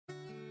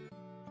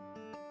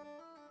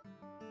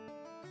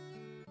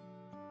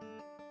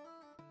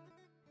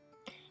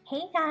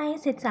Hey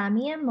guys, it's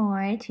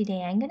Amour.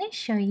 Today I'm going to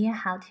show you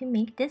how to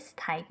make this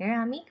Tiger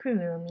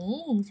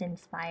Amigurumi. He's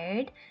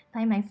inspired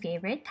by my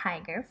favorite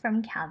tiger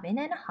from Calvin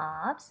and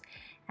Hobbes.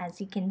 As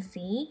you can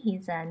see,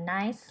 he's a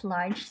nice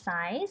large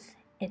size.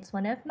 It's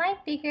one of my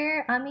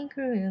bigger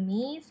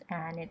amigurumis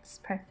and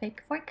it's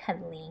perfect for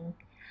cuddling.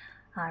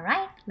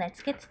 Alright,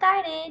 let's get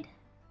started.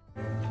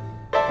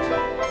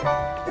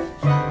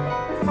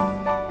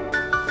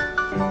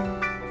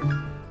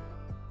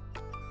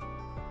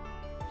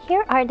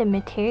 Here are the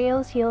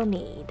materials you'll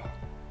need.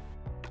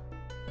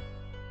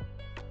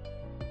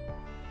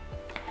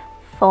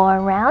 For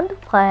round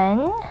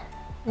 1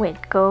 with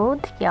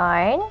gold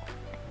yarn,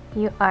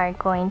 you are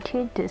going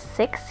to do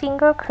 6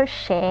 single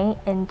crochet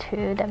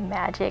into the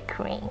magic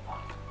ring.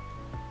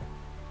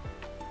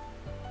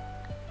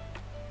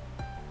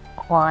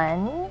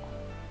 1,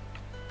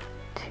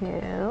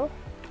 2,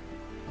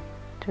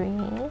 3,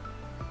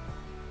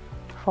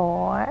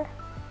 4,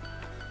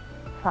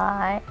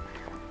 5,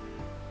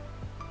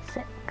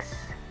 6.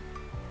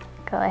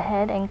 Go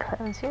ahead and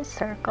close your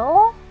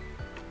circle.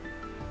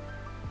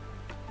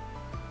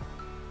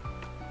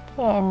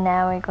 Okay, and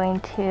now we're going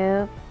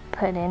to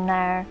put in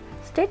our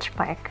stitch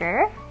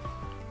marker.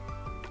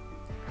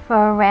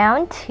 For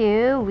round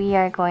 2, we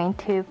are going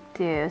to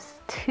do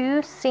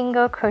 2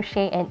 single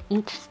crochet in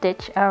each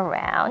stitch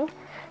around.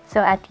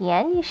 So at the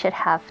end, you should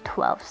have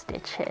 12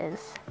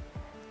 stitches.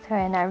 So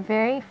in our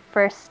very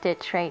first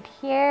stitch right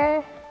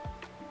here,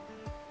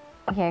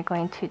 we are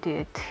going to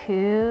do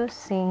 2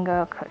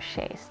 single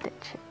crochet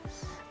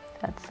stitches.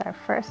 That's our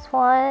first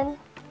one.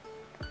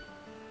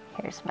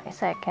 Here's my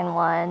second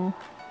one.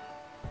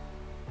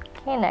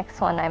 Okay, next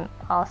one I'm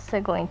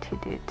also going to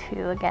do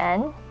 2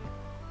 again.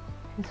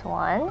 Here's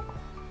 1.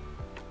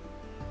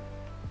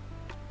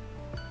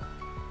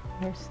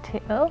 Here's 2.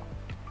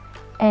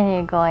 And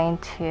you're going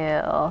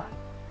to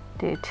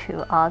do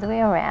 2 all the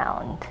way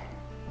around.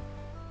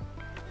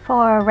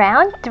 For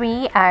round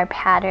 3, our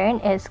pattern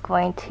is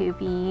going to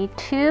be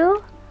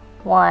 2,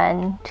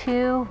 1,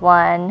 2,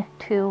 1,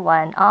 2,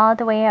 1 all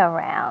the way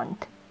around.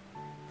 So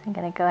I'm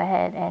going to go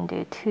ahead and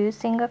do 2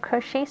 single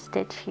crochet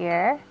stitch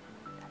here.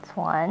 That's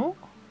 1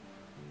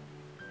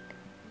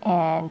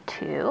 and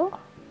 2.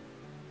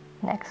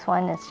 Next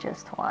one is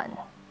just 1.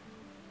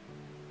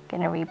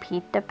 Going to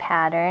repeat the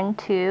pattern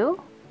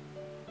 2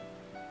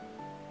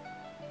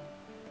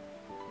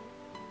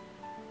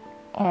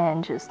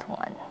 and just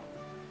 1.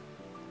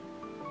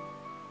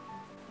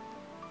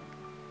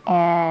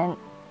 And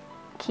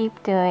keep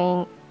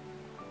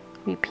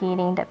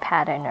repeating the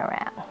pattern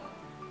around.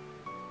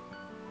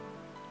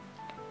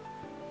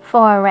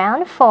 For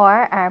round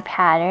 4, our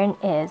pattern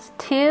is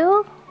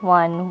 2,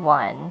 1,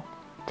 1,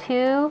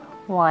 2,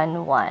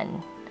 1,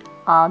 1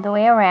 all the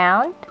way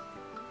around,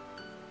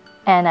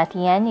 and at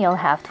the end you'll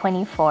have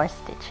 24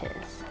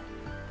 stitches.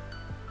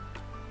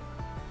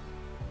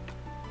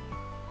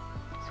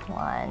 It's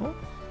 1,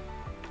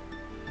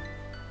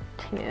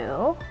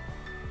 2,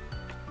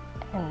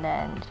 and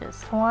then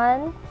just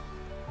 1,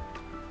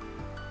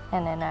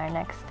 and then our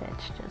next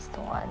stitch just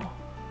 1.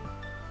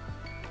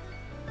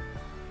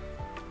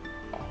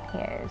 And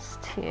here's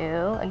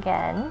 2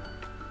 again,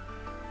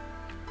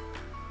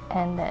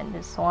 and then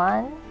just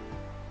 1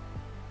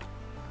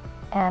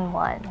 and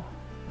 1.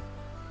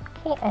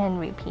 Okay, and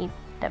repeat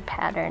the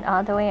pattern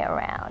all the way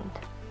around.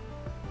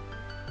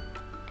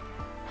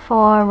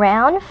 For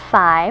round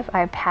 5,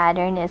 our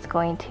pattern is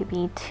going to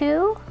be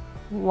 2,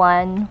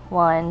 1,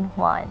 1,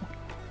 1.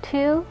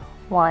 2,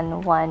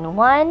 1, 1,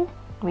 1.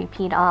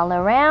 Repeat all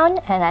around,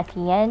 and at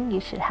the end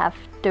you should have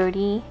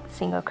 30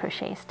 single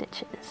crochet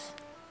stitches.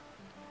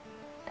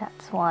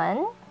 That's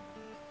 1,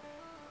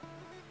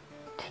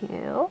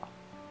 2,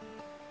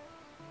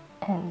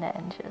 and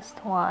then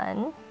just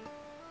 1,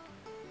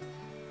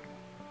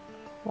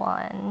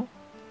 1,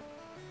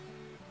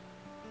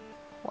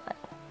 1.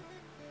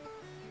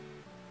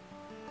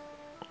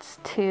 It's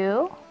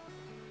 2.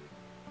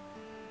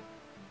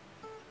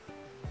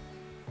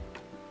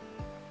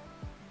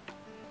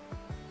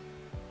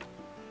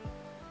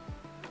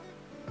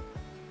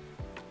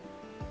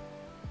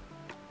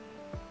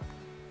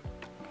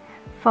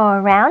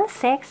 For round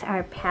 6,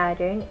 our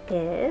pattern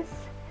is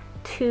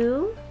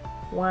 2,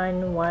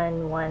 1,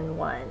 1, 1,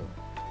 1.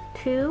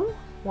 2,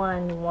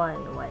 1, 1,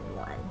 1,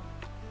 1.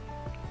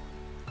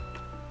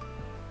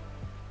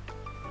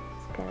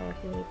 It's gonna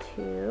be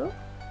 2,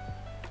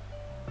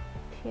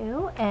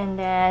 2, and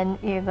then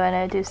you're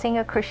gonna do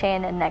single crochet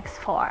in the next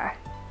 4.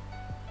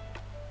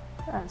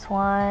 That's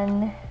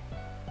 1,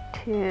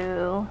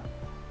 2,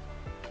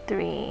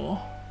 3,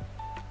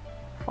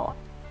 4.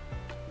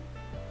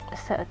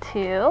 So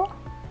 2.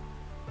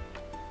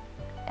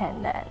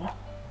 And then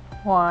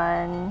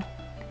 1,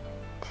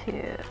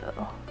 2,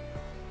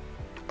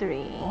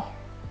 3,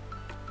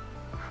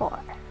 4.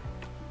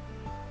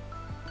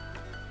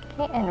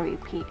 Okay, and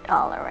repeat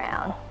all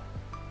around.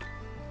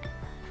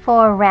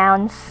 For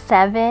round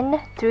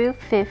 7 through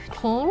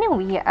 15,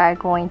 we are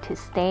going to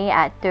stay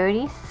at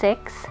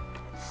 36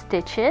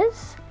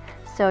 stitches.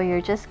 So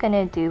you're just going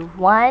to do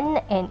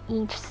 1 in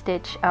each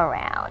stitch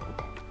around.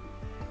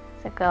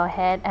 So go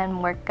ahead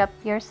and work up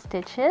your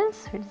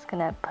stitches. We're just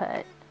gonna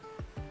put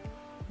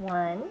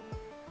one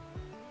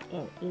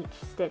in each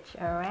stitch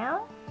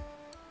around.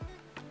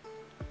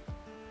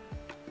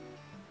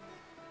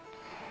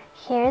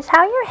 Here's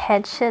how your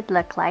head should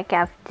look like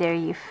after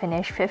you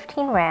finish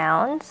 15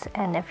 rounds.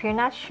 And if you're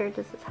not sure,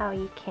 this is how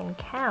you can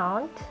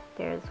count.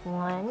 There's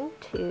 1,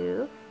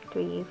 2,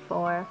 3,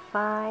 4,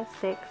 5,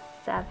 6,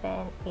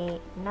 7,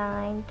 8,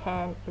 9,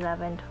 10,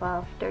 11,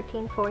 12,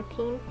 13,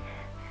 14,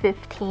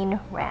 15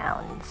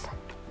 rounds.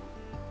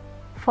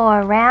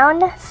 For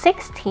round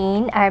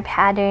 16, our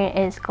pattern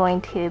is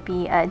going to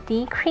be a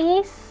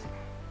decrease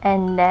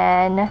and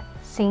then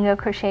single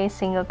crochet,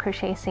 single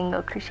crochet,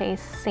 single crochet,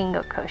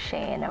 single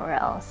crochet in a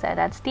row. So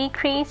that's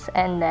decrease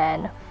and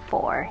then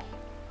 4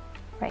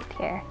 right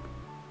here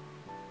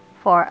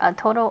for a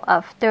total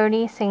of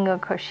 30 single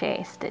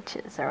crochet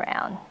stitches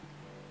around.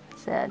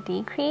 So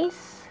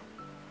decrease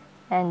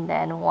and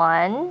then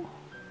 1,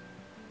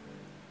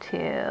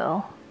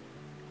 2,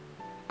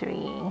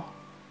 3,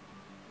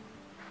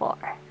 4.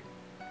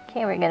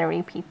 Okay, we're gonna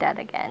repeat that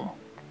again.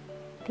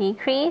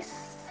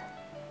 Decrease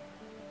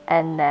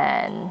and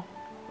then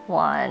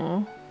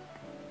 1,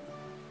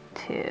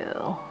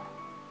 2,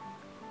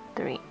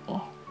 3,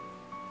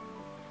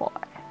 4.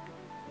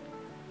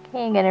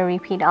 Okay, you're gonna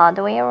repeat all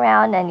the way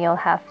around and you'll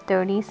have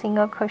 30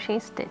 single crochet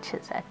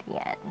stitches at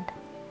the end.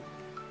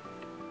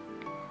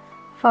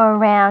 For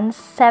round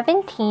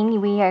 17,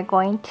 we are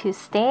going to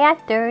stay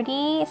at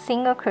 30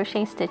 single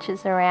crochet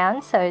stitches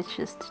around, so it's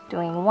just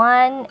doing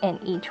 1 in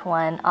each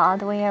one all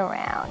the way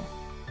around.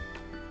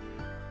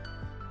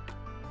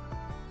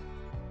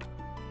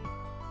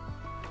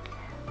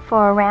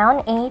 For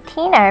round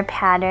 18, our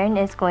pattern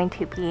is going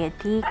to be a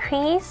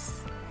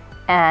decrease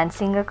and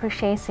single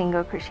crochet,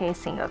 single crochet,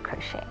 single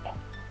crochet.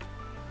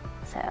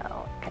 So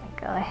we're going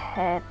to go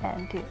ahead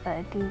and do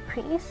a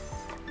decrease.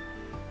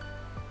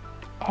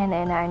 And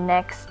in our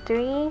next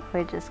 3,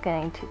 we're just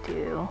going to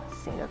do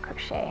single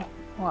crochet.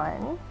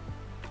 1,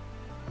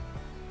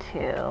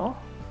 2,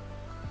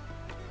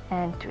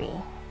 and 3.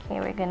 Okay,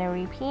 we're going to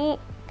repeat,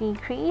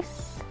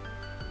 decrease,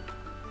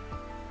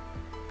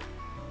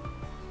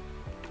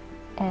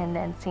 and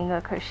then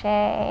single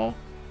crochet,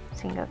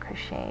 single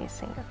crochet,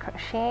 single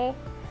crochet,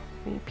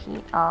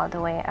 repeat all the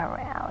way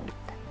around.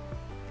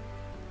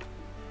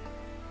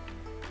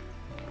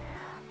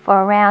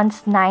 For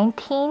rounds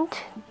 19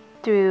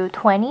 through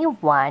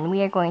 21,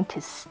 we are going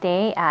to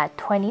stay at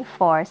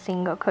 24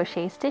 single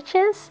crochet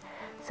stitches.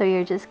 So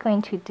you're just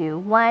going to do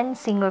 1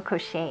 single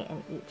crochet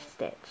in each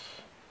stitch.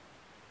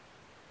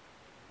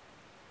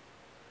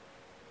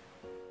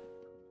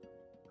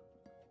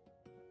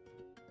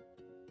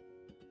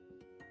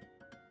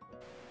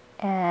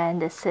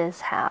 And this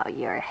is how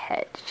your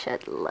head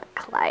should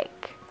look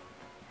like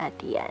at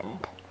the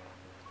end.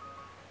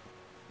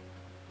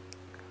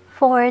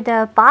 For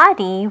the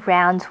body,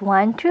 rounds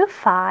 1 through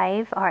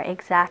 5 are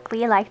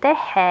exactly like the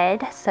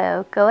head,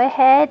 so go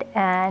ahead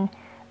and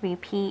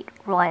repeat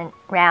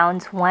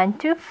rounds 1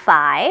 through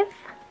 5.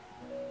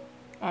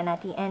 And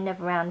at the end of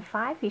round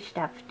 5, you should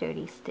have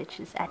 30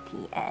 stitches at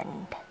the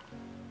end.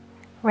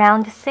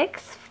 Round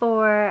 6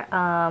 for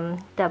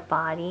the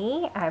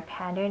body, our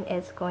pattern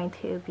is going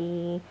to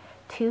be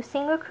 2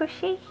 single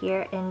crochet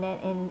here, and then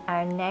in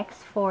our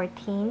next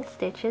 14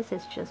 stitches,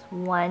 it's just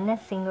 1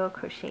 single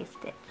crochet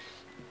stitch.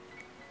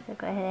 So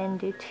go ahead and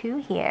do 2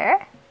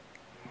 here,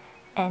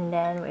 and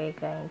then we're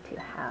going to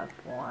have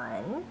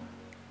 1,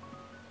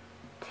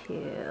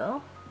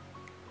 2,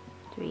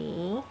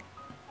 3,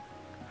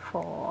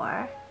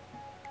 4,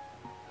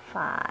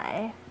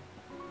 5,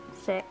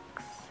 6,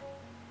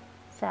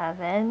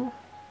 7,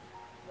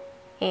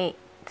 8,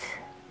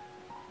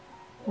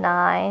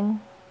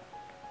 9,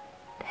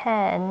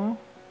 10,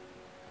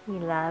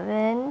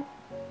 11,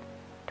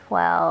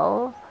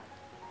 12,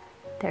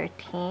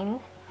 13,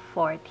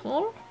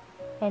 14.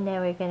 And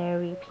then we're going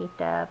to repeat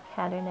the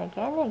pattern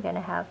again. We're going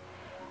to have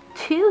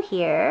 2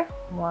 here,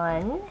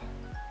 1,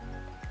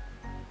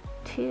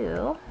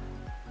 2,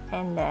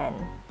 and then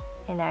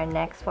in our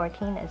next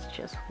 14 it's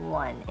just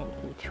 1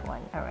 in each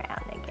one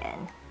around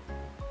again.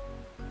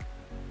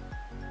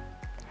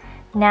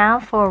 Now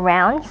for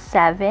round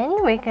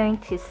 7, we're going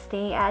to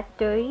stay at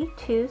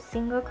 32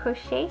 single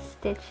crochet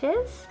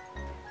stitches.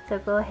 So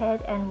go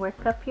ahead and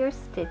work up your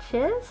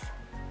stitches.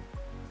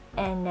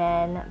 And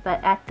then,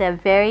 but at the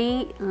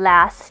very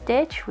last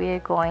stitch, we're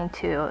going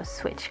to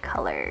switch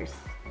colors.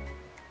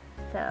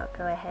 So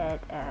go ahead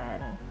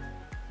and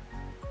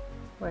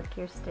work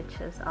your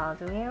stitches all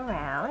the way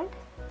around.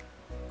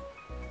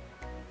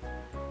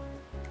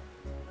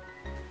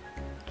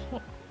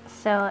 Okay,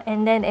 so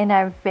and then in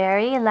our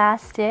very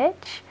last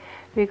stitch,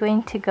 we're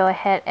going to go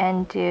ahead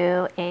and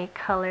do a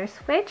color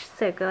switch.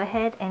 So go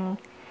ahead and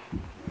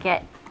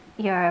get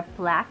your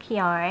black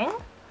yarn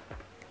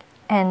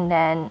and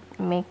then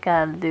make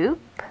a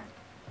loop.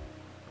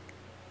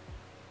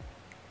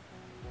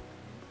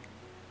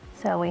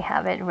 So we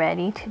have it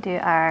ready to do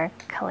our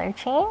color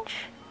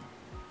change.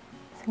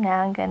 So now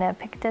I'm gonna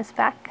pick this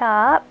back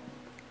up,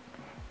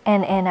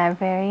 and in our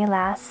very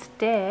last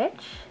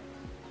stitch,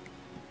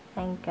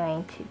 I'm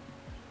going to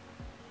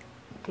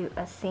do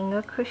a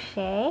single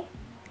crochet,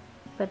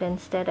 but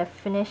instead of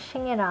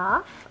finishing it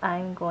off,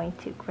 I'm going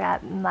to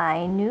grab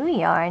my new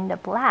yarn, the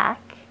black,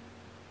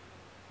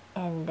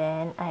 and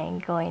then I'm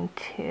going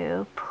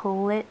to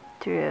pull it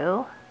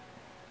through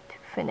to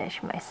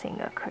finish my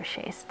single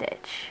crochet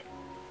stitch.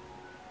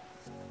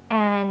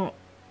 And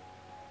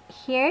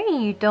here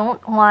you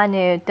don't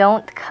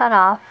cut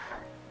off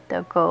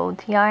the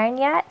gold yarn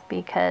yet,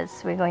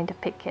 because we're going to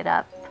pick it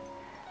up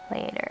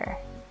later.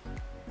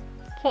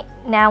 Okay,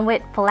 now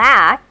with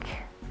black,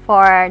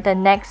 for the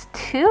next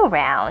 2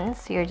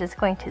 rounds, you're just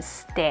going to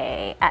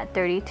stay at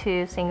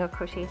 32 single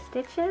crochet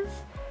stitches.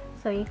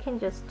 So you can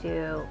just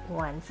do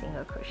 1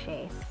 single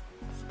crochet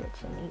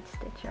stitch in each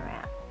stitch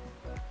around.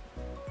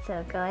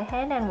 So go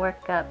ahead and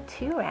work up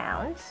 2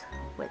 rounds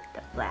with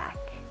the black.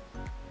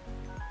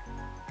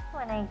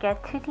 When I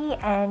get to the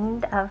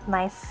end of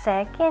my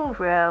second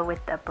row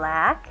with the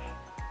black,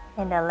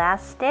 in the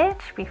last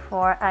stitch,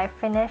 before I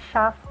finish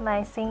off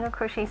my single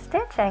crochet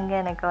stitch, I'm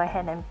gonna go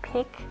ahead and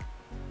pick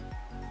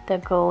the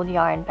gold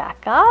yarn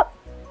back up,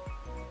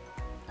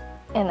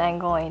 and I'm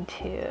going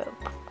to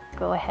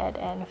go ahead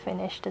and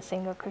finish the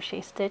single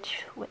crochet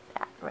stitch with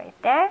that right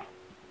there.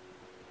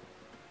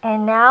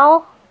 And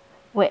now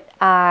with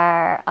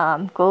our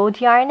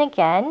gold yarn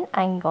again,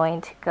 I'm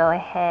going to go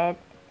ahead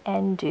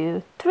and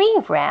do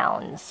 3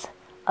 rounds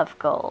of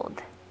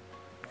gold.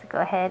 So go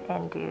ahead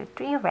and do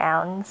 3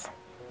 rounds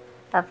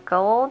of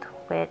gold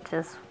with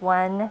just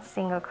 1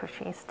 single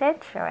crochet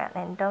stitch around,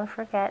 and don't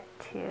forget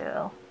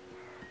to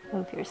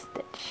move your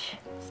stitch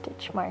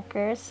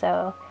markers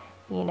so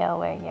you know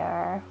where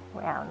your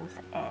rounds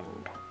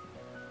end.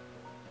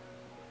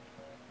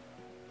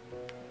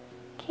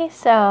 Okay,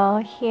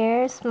 so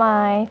here's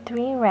my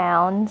 3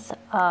 rounds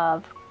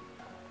of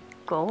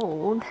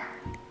gold,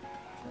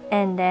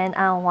 and then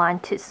I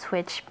want to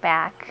switch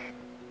back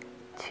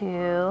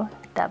to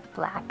the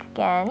black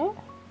again.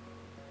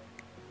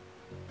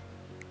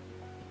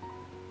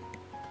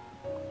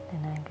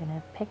 And I'm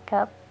gonna pick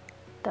up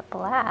the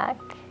black.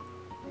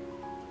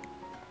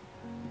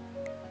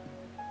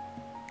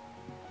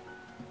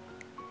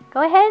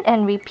 Go ahead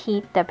and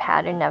repeat the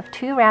pattern of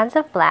 2 rounds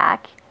of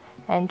black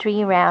and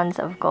 3 rounds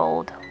of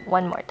gold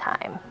one more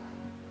time.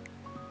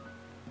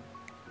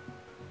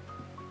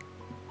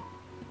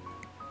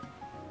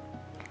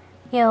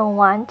 You'll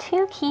want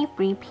to keep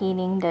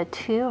repeating the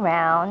 2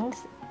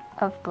 rounds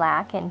of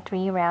black and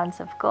 3 rounds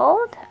of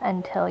gold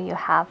until you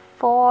have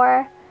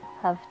 4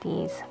 of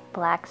these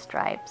black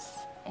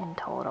stripes in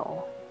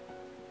total.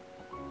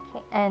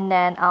 Okay, and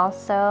then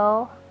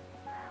also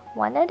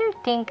one other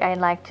thing I'd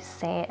like to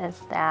say is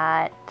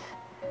that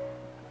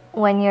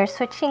when you're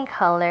switching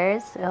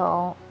colors,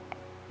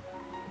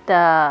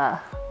 the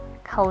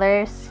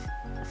colors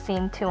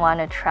seem to want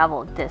to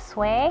travel this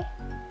way.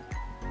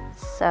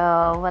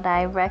 So what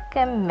I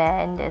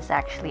recommend is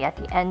actually at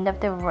the end of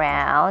the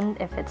round,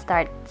 if it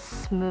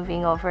starts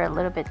moving over a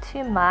little bit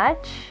too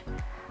much,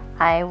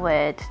 I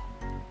would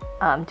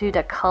do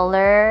the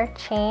color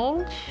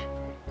change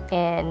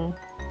in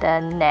the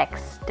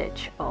next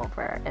stitch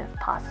over if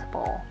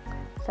possible.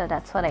 So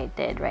that's what I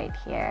did right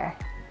here.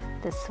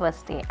 This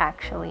was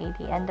actually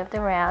the end of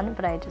the round,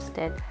 but I just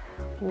did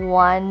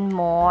 1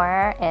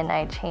 more and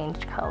I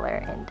changed color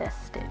in this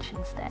stitch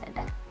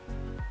instead.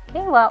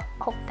 Okay, well,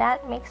 hope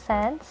that makes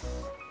sense.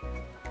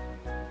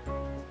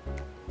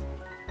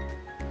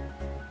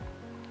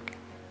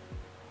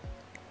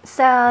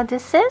 So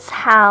this is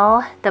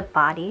how the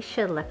body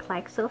should look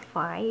like so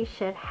far. You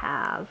should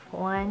have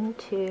 1,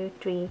 2,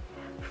 3,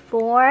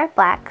 4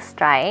 black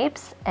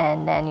stripes,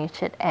 and then you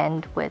should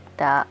end with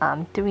the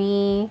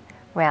 3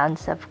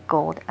 rounds of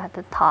gold at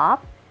the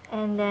top.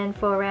 And then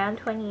for round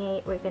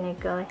 28, we're gonna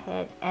go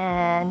ahead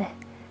and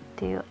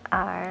do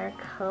our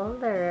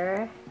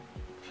color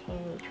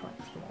change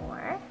once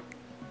more.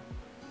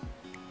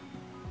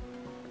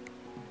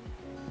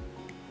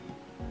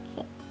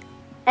 Okay.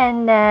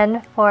 And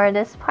then for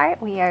this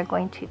part, we are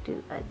going to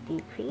do a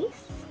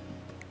decrease.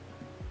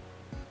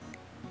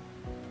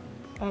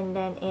 And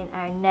then in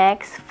our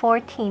next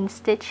 14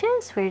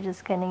 stitches, we're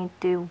just going to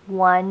do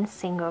 1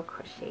 single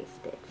crochet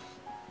stitch.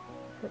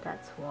 So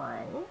that's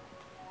 1,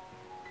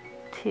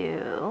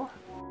 2,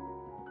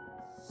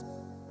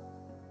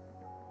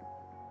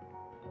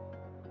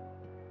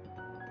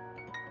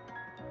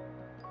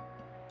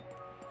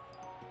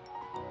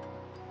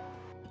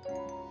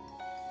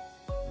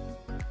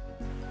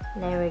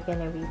 then we're going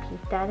to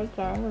repeat that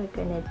again. We're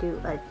going to do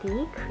a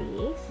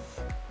decrease,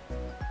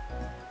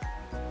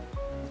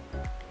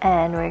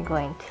 and we're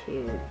going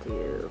to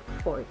do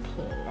 14.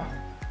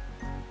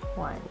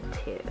 1,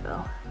 2,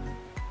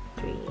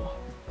 3.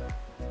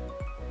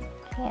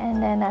 Okay,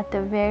 and then at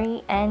the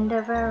very end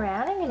of our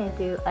round, I'm going to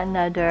do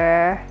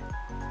another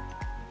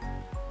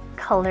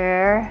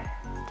color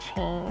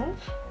change.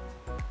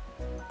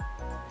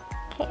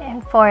 Okay,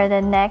 and for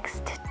the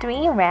next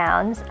 3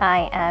 rounds,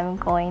 I am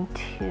going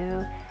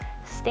to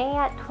stay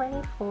at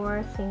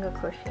 24 single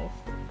crochet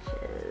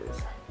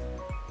stitches.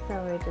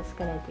 So we're just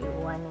going to do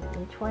one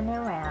in each one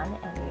around,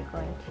 and we're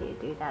going to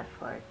do that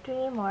for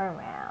 3 more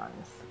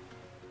rounds.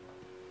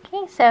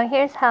 Okay, so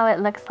here's how it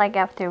looks like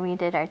after we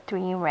did our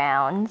 3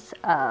 rounds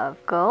of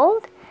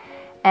gold.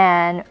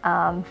 And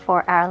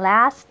for our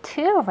last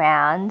 2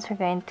 rounds, we're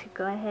going to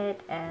go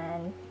ahead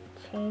and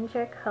change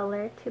our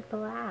color to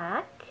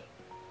black.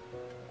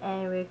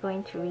 And we're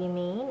going to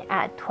remain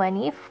at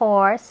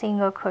 24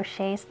 single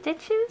crochet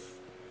stitches.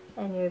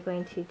 And you're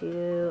going to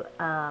do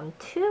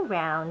 2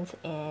 rounds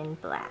in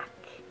black.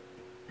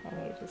 And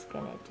you're just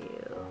going to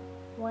do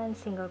 1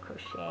 single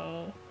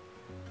crochet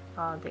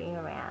all the way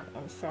around.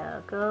 And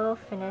so go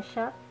finish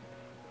up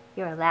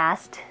your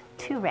last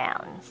 2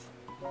 rounds.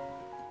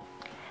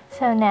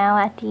 So now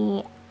at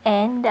the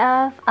end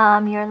of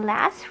your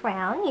last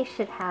round, you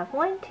should have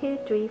 1, 2,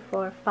 3,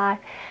 4, 5,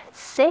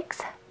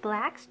 6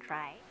 black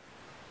stripes.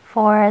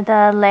 For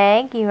the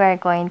leg, you are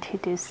going to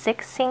do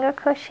 6 single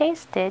crochet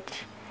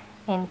stitch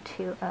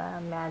into a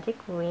magic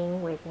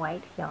ring with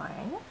white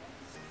yarn.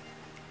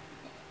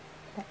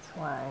 That's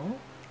 1,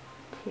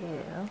 2,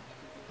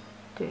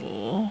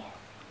 3,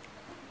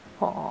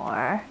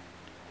 4,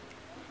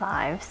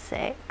 5,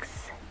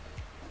 6.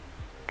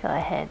 Go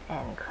ahead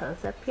and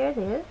close up your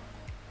loop.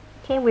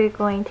 Okay, we're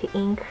going to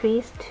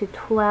increase to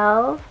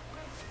 12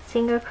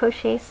 single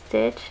crochet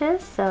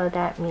stitches, so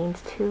that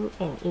means 2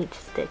 in each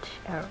stitch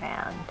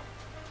around.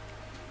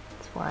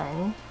 It's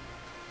 1,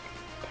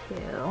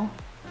 2.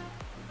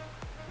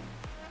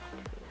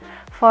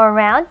 For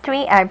round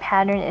 3, our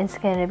pattern is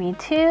going to be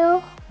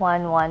 2,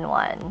 1, 1,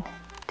 1,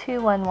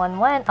 2, 1, 1,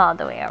 1 all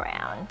the way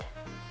around.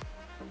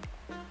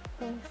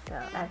 Okay, so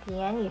at the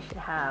end you should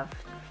have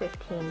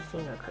 15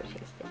 single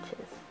crochet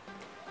stitches.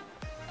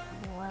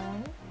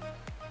 1,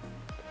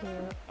 2,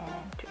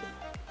 and 3.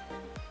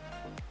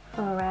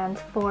 For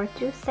rounds 4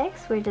 through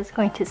 6, we're just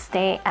going to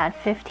stay at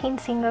 15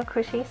 single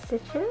crochet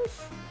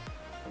stitches.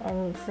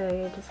 And so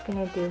you're just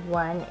going to do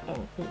 1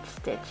 in each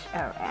stitch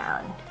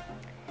around.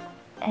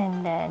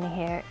 And then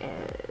here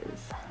is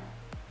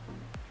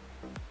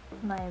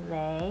my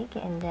leg,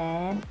 and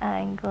then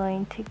I'm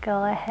going to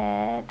go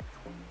ahead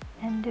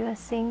and do a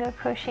single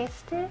crochet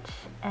stitch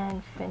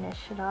and finish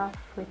it off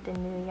with the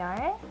new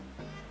yarn.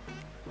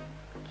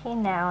 Okay,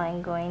 now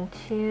I'm going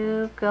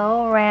to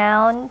go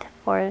around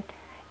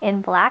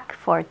in black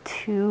for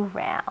 2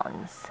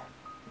 rounds.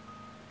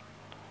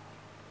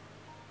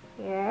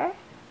 Here,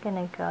 I'm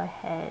gonna go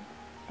ahead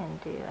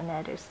and do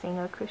another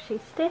single crochet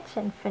stitch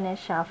and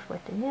finish off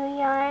with the new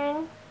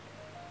yarn.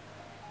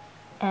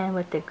 And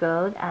with the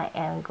gold, I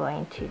am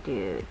going to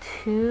do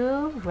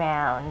 2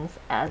 rounds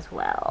as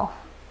well.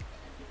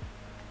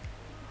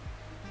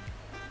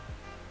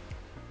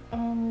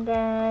 And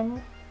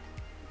then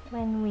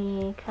when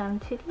we come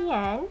to the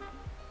end,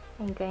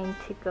 I'm going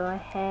to go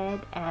ahead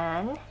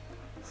and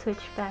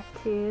switch back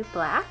to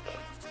black.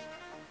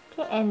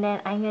 Okay, and then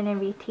I'm going to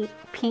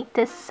repeat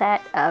this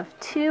set of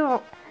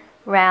 2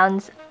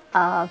 rounds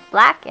of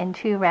black and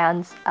 2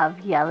 rounds of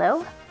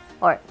yellow,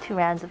 or 2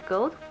 rounds of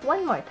gold,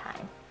 one more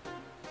time.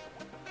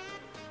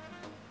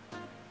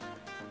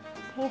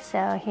 Okay,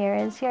 so here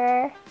is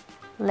your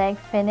leg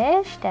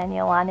finished, and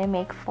you'll want to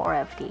make 4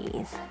 of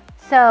these.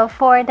 So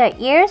for the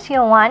ears,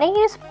 you'll want to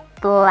use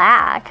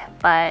black,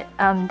 but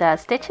the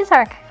stitches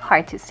are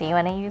hard to see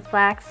when I use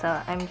black,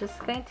 so I'm just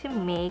going to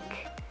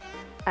make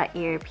an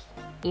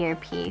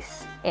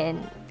earpiece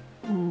in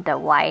the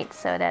white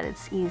so that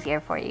it's easier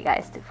for you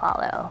guys to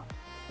follow.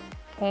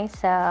 Okay,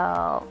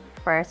 so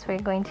first we're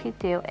going to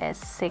do is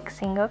 6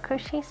 single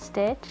crochet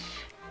stitch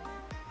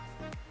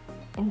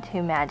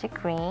into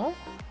magic ring.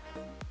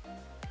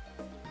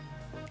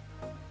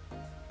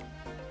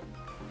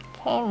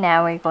 Okay,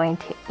 now we're going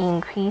to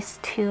increase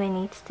 2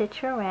 in each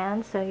stitch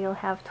around, so you'll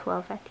have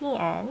 12 at the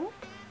end.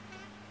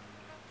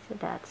 So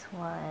that's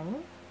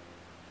 1,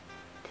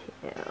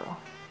 2.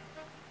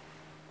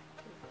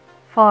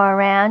 For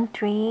round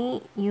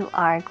 3, you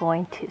are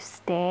going to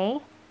stay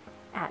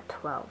at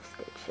 12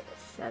 stitches.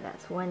 So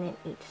that's 1 in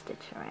each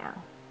stitch around.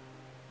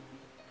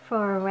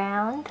 For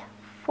round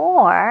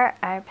 4,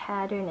 our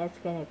pattern is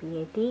going to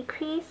be a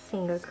decrease,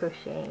 single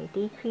crochet,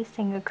 decrease,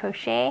 single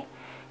crochet,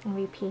 and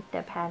repeat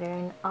the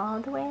pattern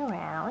all the way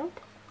around.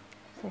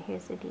 So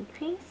here's a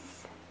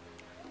decrease,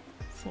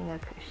 single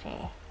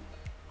crochet.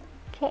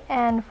 Okay,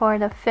 and for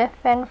the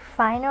 5th and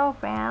final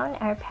round,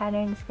 our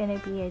pattern is going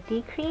to be a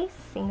decrease,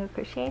 single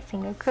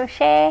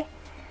crochet,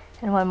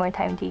 and one more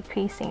time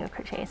decrease, single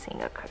crochet,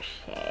 single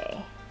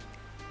crochet.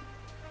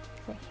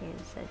 So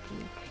here's a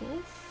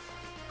decrease,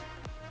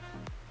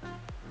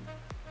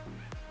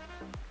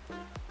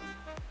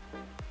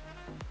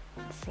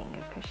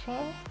 single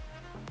crochet,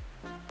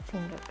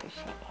 single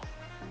crochet,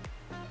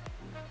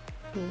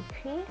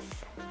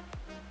 decrease,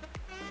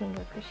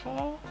 single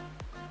crochet,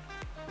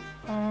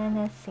 and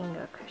a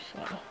single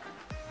crochet.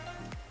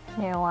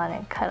 You want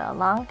to cut a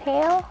long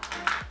tail,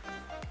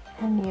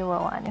 and you will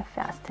want to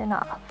fasten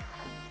off.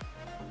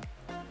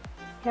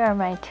 Here are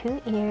my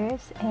 2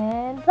 ears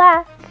in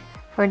black.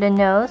 For the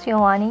nose,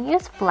 you'll want to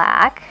use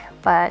black,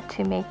 but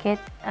to make it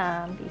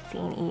be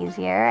seen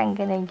easier, I'm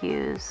going to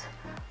use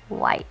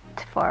white.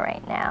 for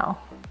right now.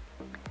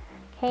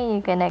 Okay,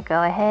 you're gonna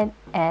go ahead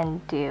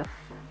and do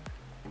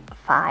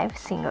 5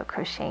 single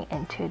crochet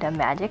into the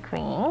magic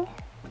ring.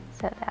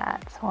 So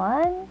that's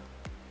 1,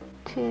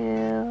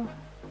 2,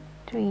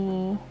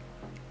 3,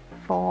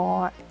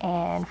 4,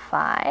 and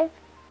 5.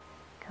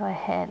 Go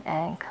ahead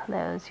and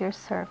close your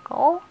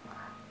circle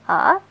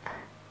up.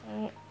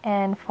 Okay,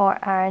 and for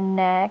our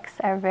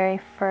very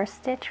first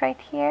stitch right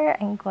here,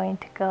 I'm going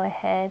to go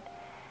ahead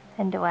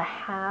and do a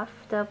half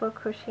double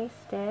crochet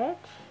stitch.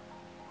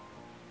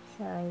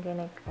 So I'm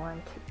gonna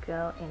want to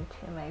go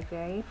into my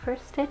very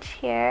first stitch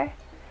here,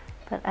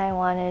 but I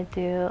want to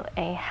do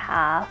a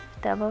half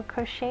double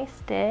crochet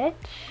stitch.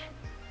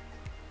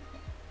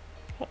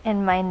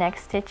 In my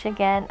next stitch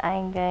again,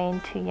 I'm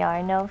going to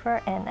yarn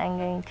over and I'm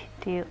going to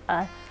do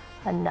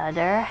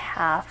another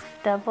half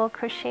double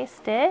crochet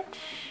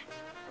stitch,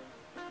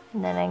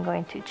 and then I'm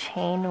going to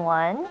chain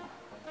 1,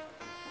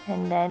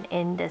 and then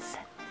in this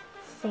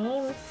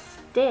same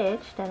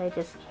stitch that I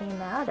just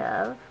came out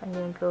of, I'm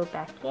going to go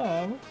back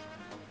in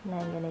and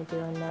I'm going to do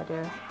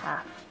another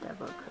half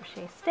double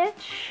crochet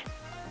stitch,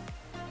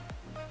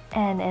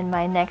 and in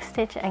my next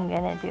stitch I'm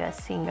going to do a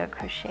single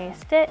crochet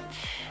stitch,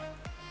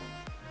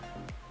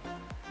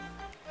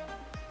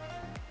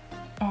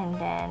 and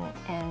then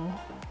in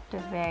the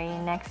very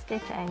next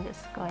stitch I'm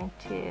just going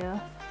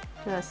to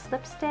do a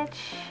slip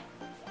stitch,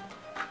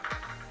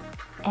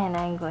 and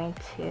I'm going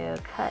to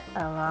cut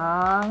a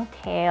long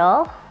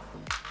tail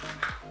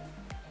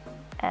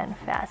and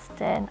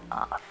fasten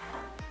off.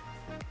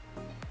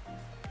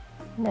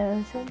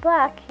 Nose in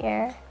black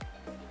here.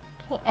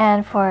 Okay,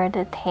 and for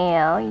the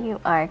tail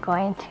you are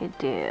going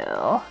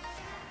to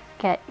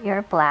get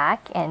your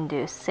black and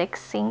do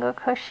 6 single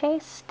crochet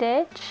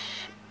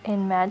stitch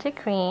in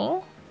magic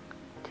ring.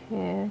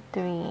 2,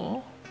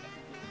 3,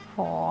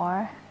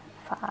 4,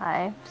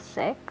 5,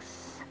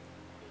 6.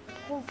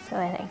 Okay, go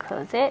ahead and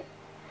close it.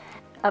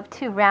 Up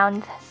to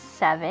round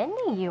 7,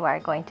 you are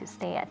going to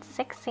stay at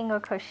 6 single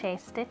crochet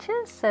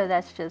stitches, so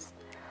that's just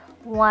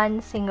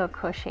 1 single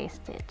crochet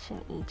stitch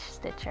in each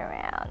stitch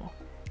around.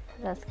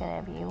 So that's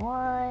gonna be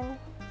 1,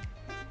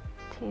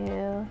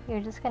 2,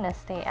 you're just gonna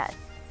stay at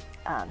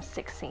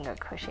 6 single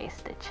crochet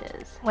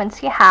stitches.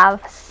 Once you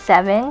have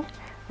 7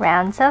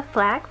 rounds of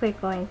black, we're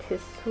going to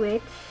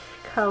switch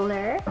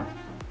color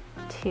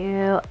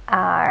to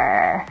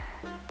our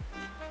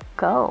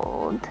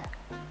gold.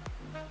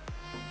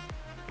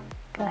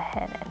 Go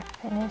ahead and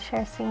finish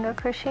our single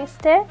crochet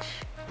stitch,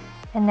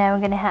 and now we're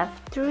going to have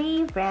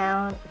 3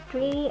 rounds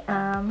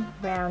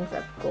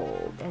of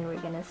gold, and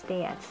we're going to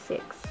stay at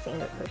 6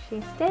 single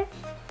crochet stitch.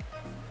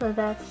 So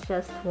that's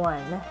just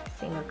 1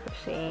 single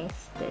crochet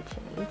stitch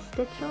in each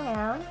stitch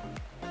around.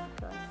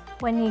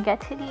 When you get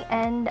to the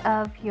end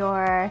of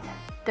your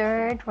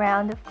 3rd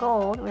round of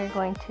gold, we're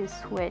going to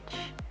switch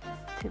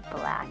to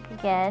black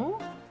again,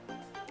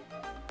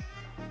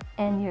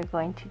 and you're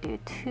going to do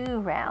 2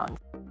 rounds.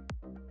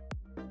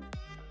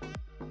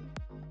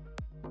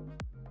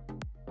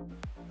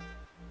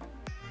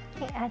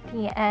 Okay, at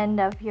the end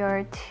of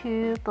your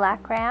 2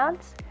 black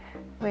rounds,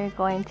 we're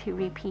going to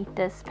repeat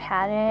this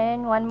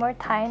pattern one more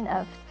time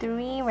of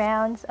 3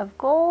 rounds of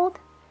gold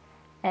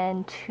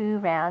and 2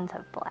 rounds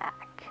of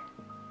black.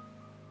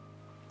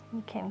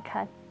 You can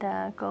cut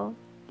the gold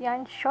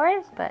yarn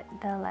short, but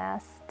the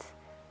last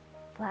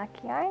black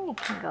yarn you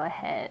can go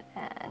ahead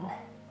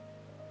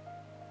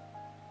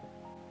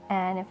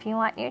and if you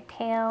want your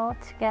tail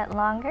to get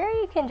longer,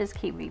 you can just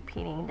keep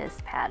repeating this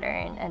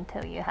pattern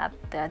until you have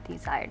the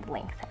desired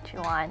length that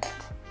you want.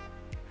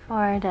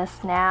 For the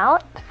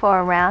snout,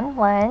 for round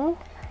 1,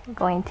 I'm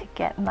going to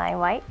get my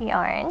white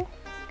yarn.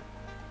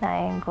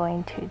 I'm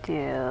going to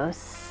do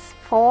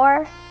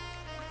 4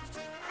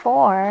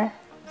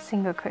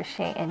 single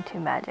crochet into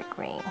magic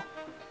ring.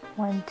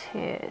 1,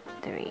 2,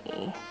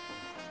 3,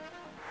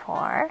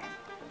 4.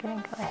 I'm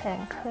gonna go ahead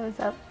and close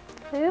up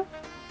the loop.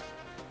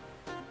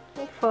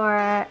 Okay,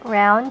 for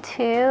round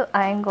 2,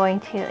 I'm going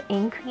to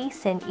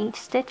increase in each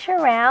stitch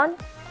around.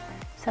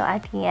 So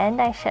at the end,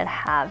 I should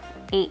have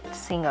 8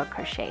 single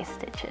crochet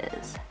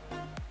stitches.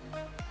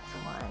 That's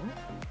 1,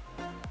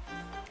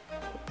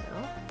 2,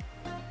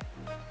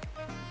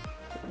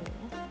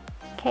 3.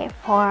 Okay,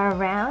 for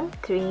round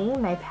 3,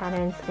 my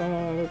pattern's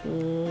going to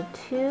be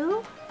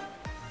 2,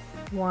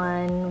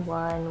 1,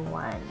 1,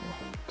 1,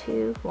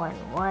 2, 1,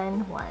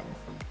 1, 1.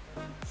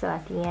 So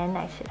at the end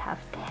I should have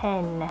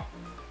 10.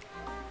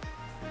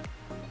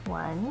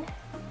 1,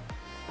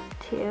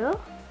 2,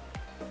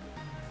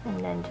 and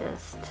then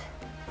just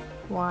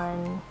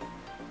 1,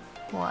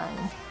 1,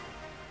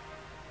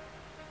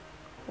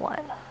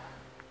 1.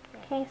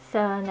 Okay,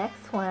 so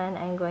next one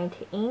I'm going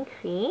to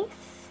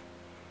increase,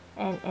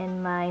 and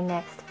in my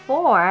next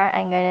 4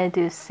 I'm going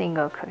to do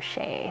single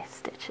crochet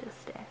stitches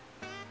there.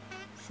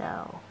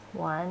 So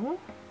 1,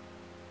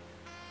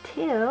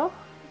 2,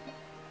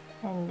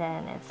 and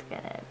then it's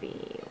gonna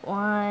be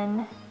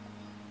 1,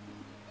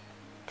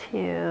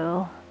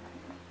 2,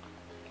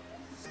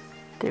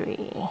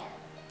 3,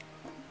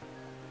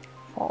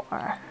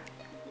 4.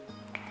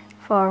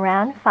 For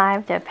round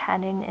 5, the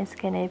pattern is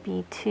going to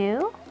be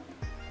 2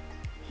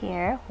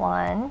 here,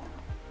 1,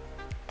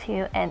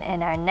 2, and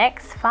in our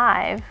next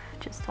 5,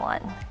 just 1,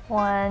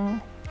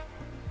 1,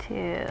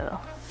 2,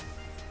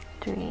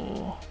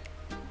 3,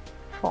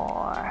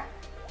 4,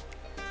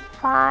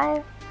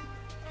 5.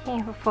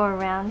 Okay, for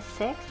round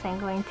 6, I'm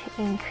going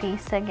to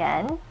increase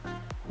again,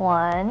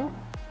 1,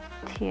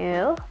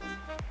 2,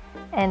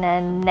 and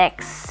then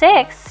next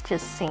 6,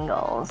 just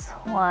singles,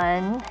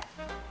 1,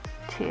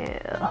 2,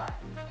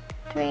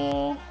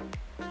 3,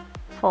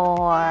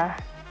 4,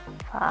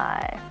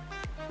 5,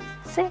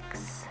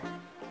 6.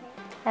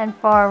 And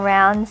for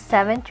round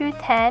 7 through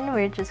 10,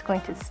 we're just going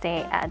to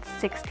stay at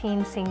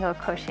 16 single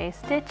crochet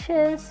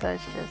stitches, so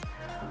it's just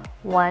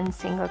 1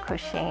 single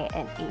crochet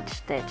in each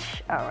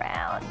stitch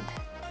around.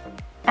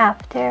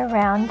 After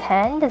round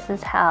 10, this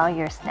is how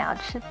your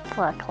snout should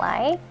look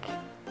like.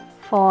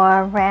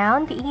 For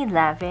round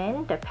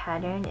 11, the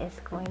pattern is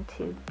going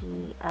to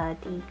be a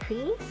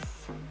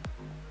decrease.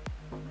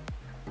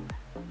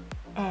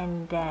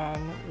 And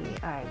then we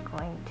are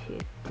going to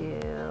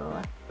do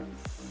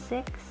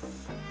 6,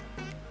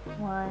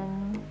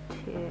 1,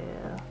 2,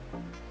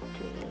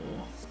 3,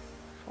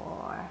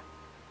 4,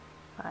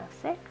 5,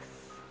 6.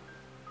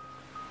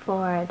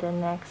 For the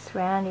next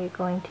round, you're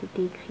going to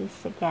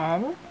decrease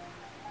again,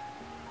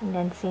 and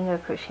then single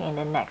crochet in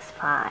the next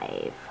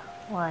 5.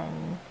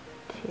 1,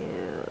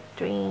 2,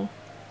 3,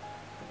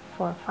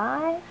 4,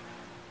 5.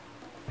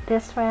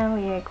 This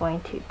round we are going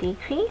to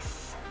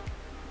decrease,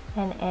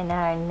 and in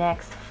our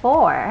next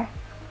 4,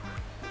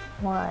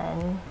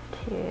 1,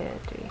 2,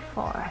 3,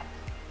 4,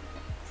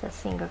 it's a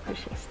single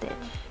crochet stitch.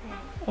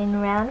 In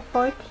round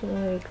 14,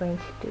 we're going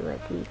to do a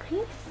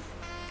decrease,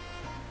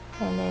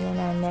 and then in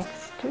our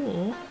next 3,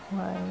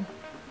 1,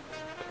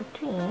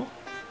 2, 3,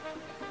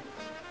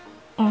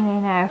 and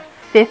in our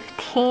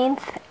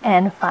 15th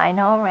and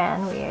final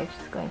round, we are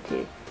just going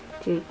to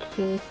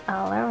decrease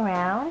all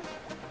around,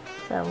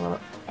 so we'll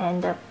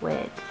end up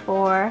with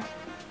 4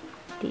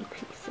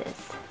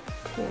 decreases,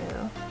 2,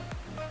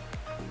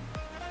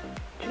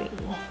 3,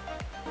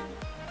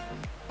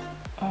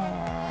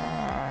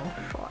 and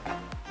 4.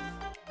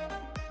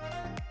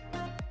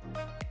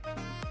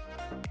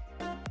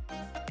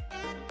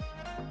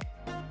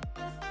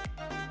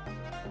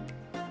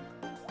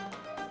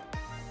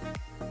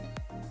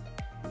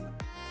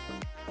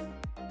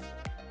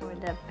 For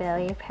the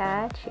belly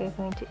patch, you're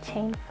going to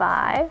chain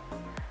 5,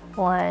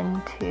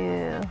 1,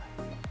 2,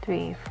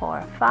 3,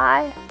 4,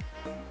 5,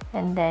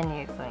 and then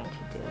you're going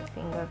to do a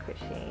single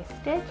crochet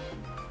stitch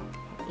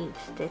each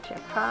stitch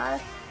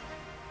across,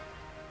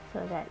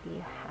 so that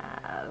you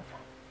have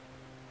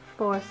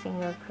 4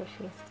 single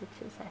crochet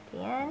stitches at the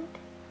end,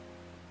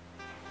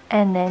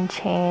 and then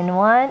chain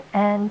 1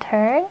 and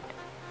turn,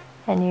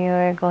 and you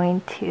are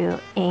going to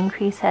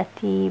increase at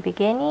the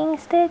beginning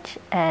stitch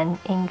and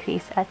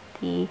increase at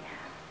the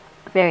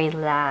very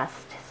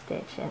last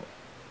stitch,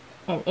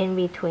 and in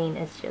between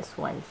is just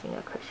 1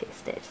 single crochet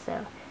stitch.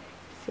 So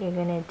you're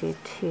gonna do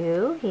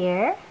 2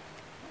 here.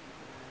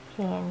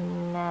 Okay,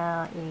 and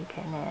now you're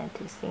gonna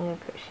do single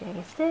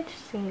crochet stitch,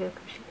 single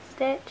crochet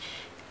stitch,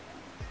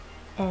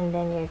 and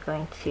then you're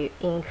going to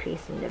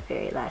increase in the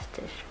very last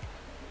stitch.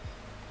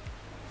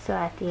 So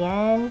at the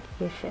end,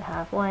 you should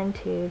have 1,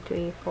 2,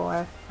 3,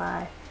 4,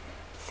 5,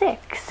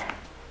 6.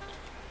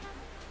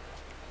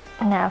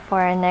 Now for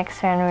our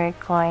next round, we're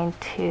going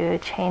to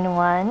chain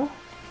 1,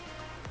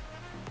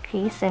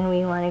 increase, and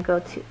we want to go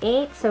to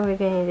 8, so we're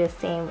going to do the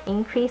same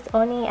increase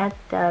only at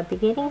the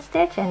beginning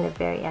stitch and at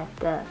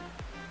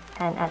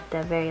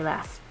the very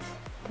last.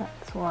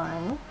 That's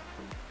 1,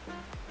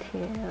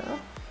 2,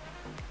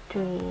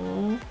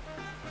 3,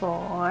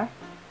 4,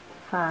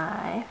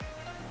 5,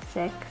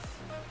 6,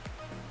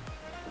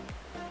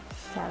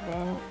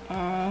 7,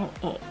 and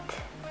 8.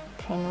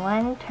 Chain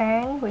 1,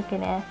 turn. We're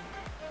gonna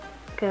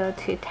go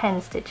to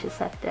 10 stitches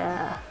at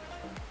the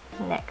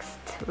next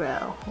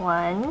row.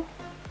 1,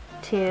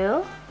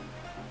 2,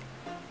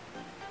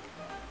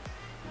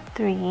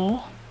 3,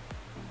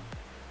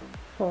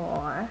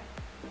 4,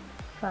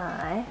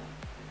 5,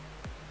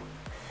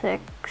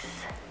 6,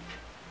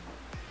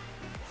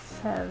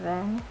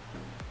 7,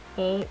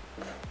 8,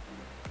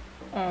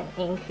 and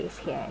increase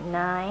here,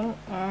 9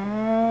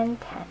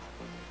 and 10.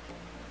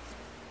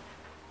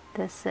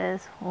 This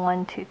is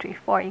 1, 2, 3,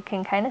 4. You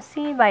can kind of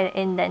see by the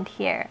indent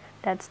here.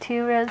 That's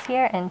 2 rows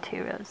here and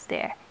 2 rows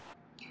there.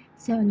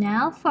 So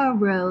now for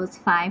rows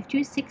 5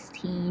 through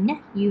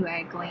 16, you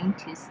are going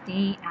to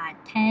stay at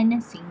 10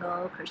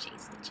 single crochet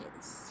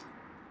stitches.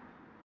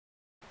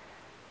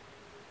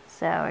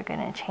 So we're going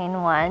to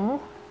chain 1,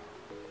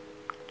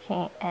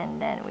 okay,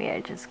 and then we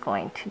are just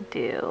going to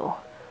do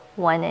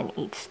 1 in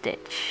each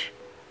stitch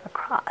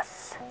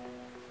across.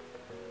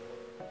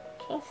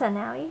 Okay, so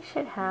now you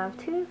should have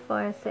 2,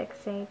 4,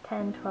 6, 8,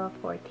 10, 12,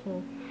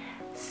 14,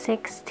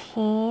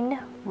 16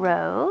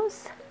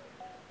 rows.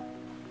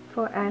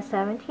 For our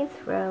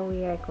 17th row,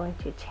 we are going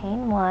to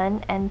chain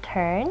 1 and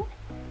turn,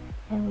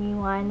 and we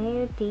want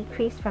to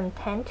decrease from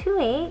 10 to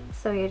 8,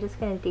 so you're just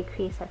going to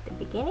decrease at the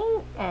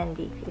beginning and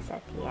decrease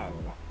at the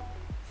end.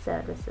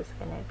 So this is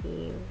going to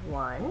be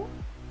 1,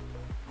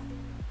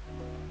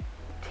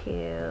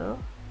 2,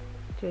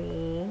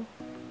 3,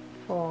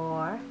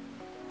 4,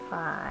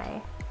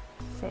 5,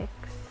 6,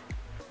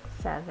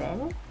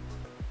 7,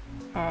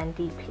 and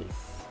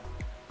decrease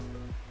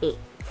 8.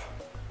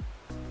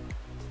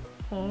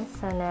 Okay,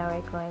 so now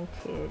we're going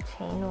to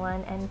chain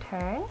 1 and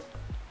turn.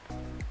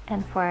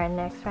 And for our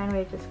next round,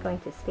 we're just going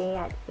to stay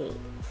at 8.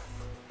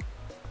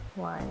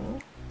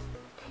 1,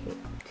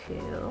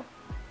 2,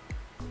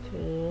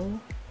 3,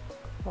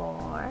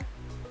 4,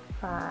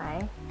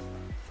 5,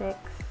 6,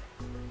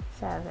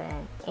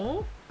 7,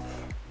 8.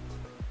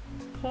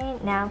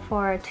 Okay, now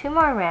for 2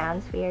 more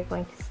rounds, we are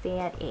going to stay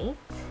at 8.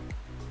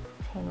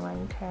 Chain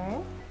 1,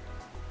 turn.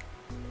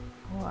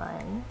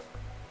 1,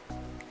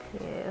 2,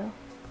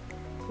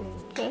 3.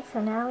 Okay,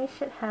 so now we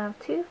should have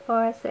 2,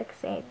 4,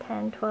 6, 8,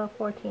 10, 12,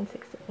 14,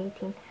 16,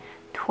 18,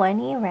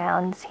 20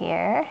 rounds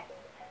here.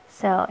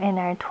 So in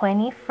our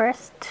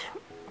 21st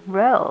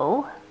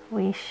row,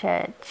 we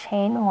should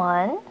chain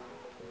 1,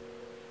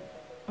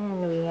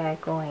 and we are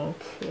going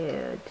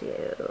to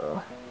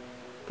do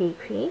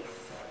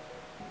decrease.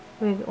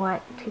 We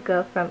want to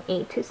go from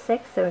 8 to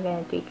 6, so we're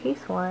going to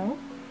decrease 1,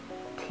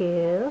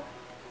 2,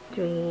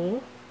 3,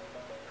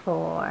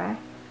 4,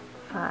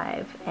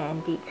 5,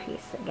 and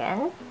decrease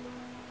again.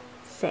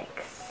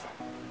 6.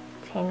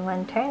 Chain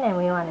 1, turn, and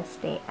we want to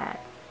stay at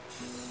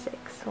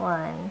 6.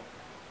 1,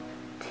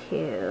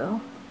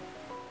 2,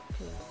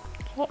 3.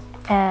 Okay,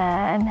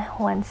 and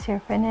once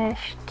you're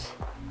finished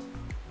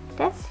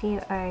this,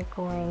 you are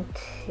going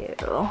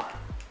to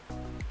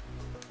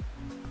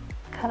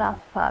cut off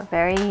a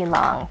very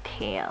long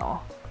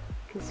tail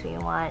because we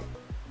want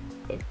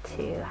it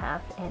to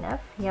have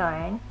enough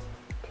yarn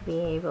to be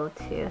able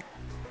to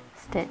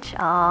stitch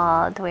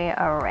all the way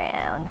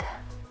around.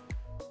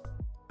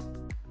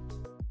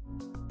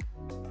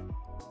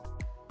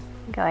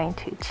 Going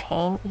to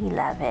chain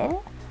 11.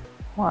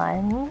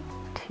 1,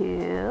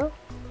 2,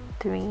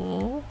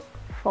 3,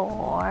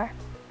 4,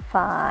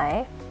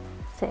 5,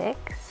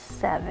 6,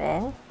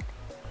 7,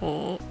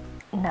 8,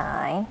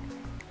 9,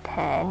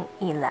 10,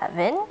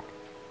 11.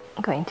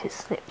 I'm going to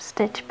slip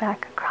stitch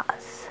back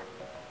across.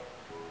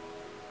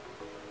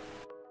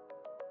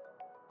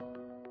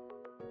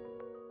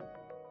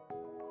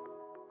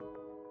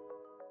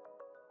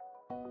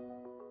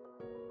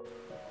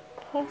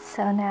 Okay,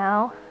 so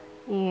now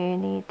you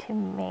need to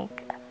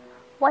make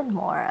 1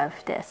 more of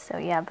this, so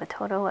you have a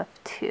total of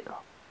 2.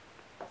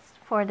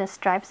 For the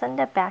stripes on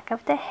the back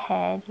of the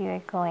head, you're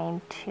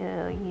going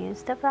to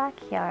use the black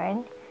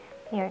yarn.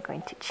 You're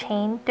going to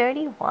chain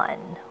 31.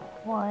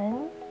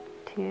 1,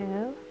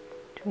 2,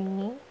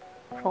 3,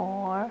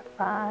 4,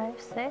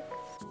 5, 6.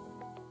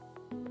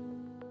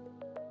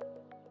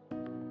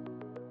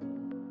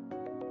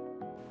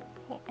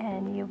 Okay,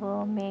 and you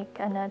will make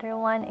another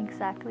one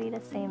exactly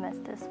the same as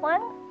this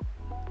one.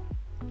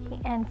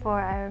 Okay, and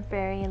for our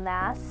very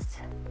last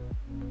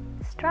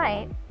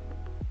stripe,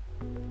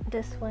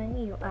 this one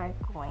you are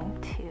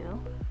going to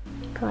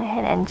go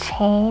ahead and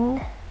chain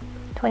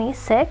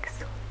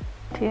 26.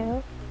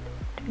 2,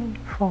 3,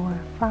 4,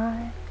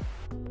 5.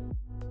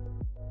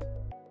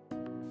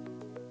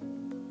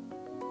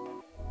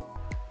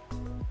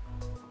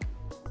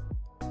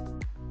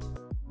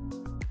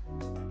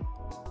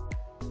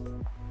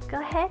 Go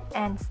ahead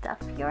and stuff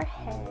your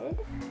head.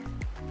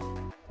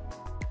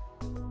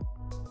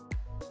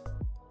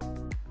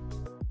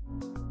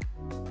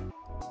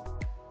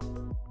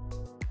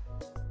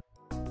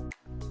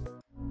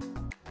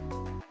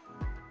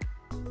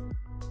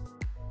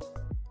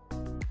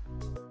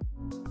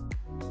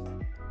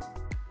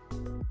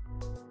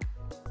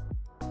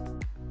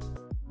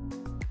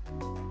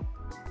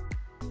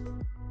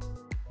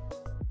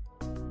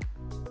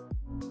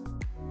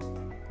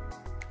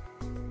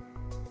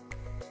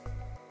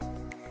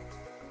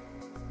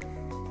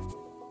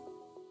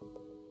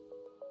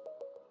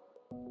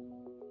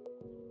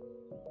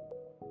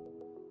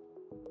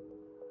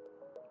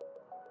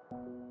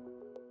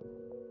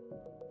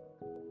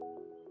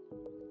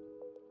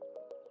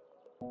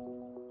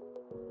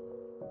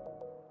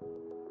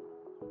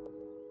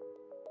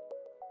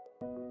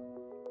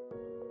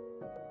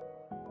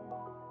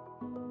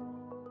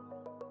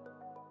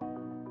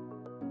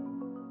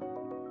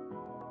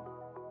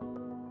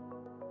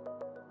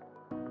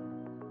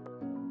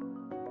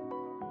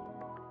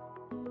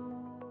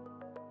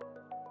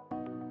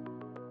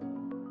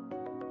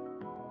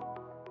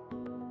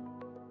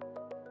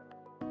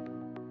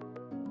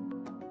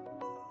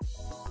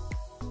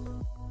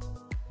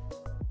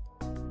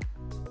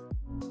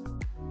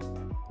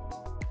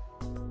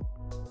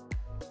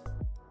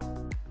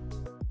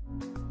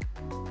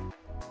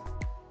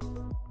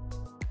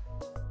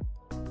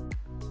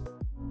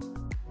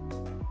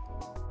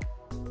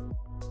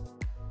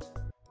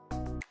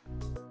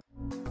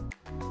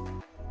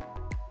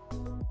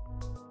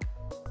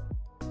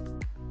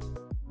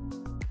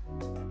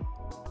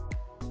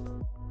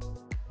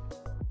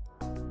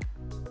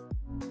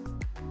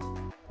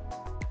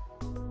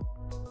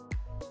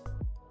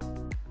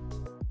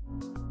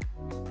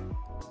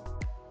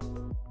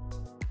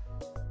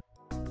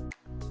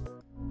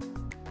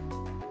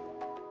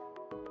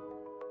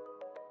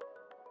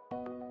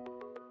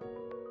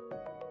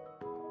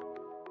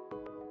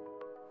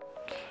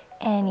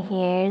 And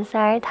here's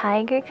our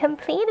tiger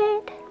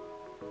completed.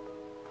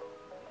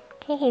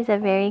 Okay, he's a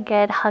very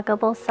good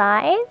huggable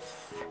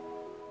size.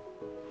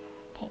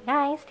 Okay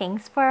guys,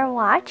 thanks for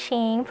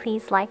watching.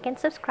 Please like and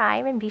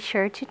subscribe and be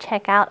sure to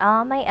check out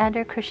all my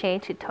other crochet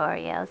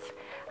tutorials.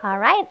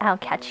 Alright, I'll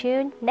catch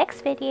you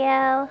next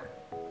video.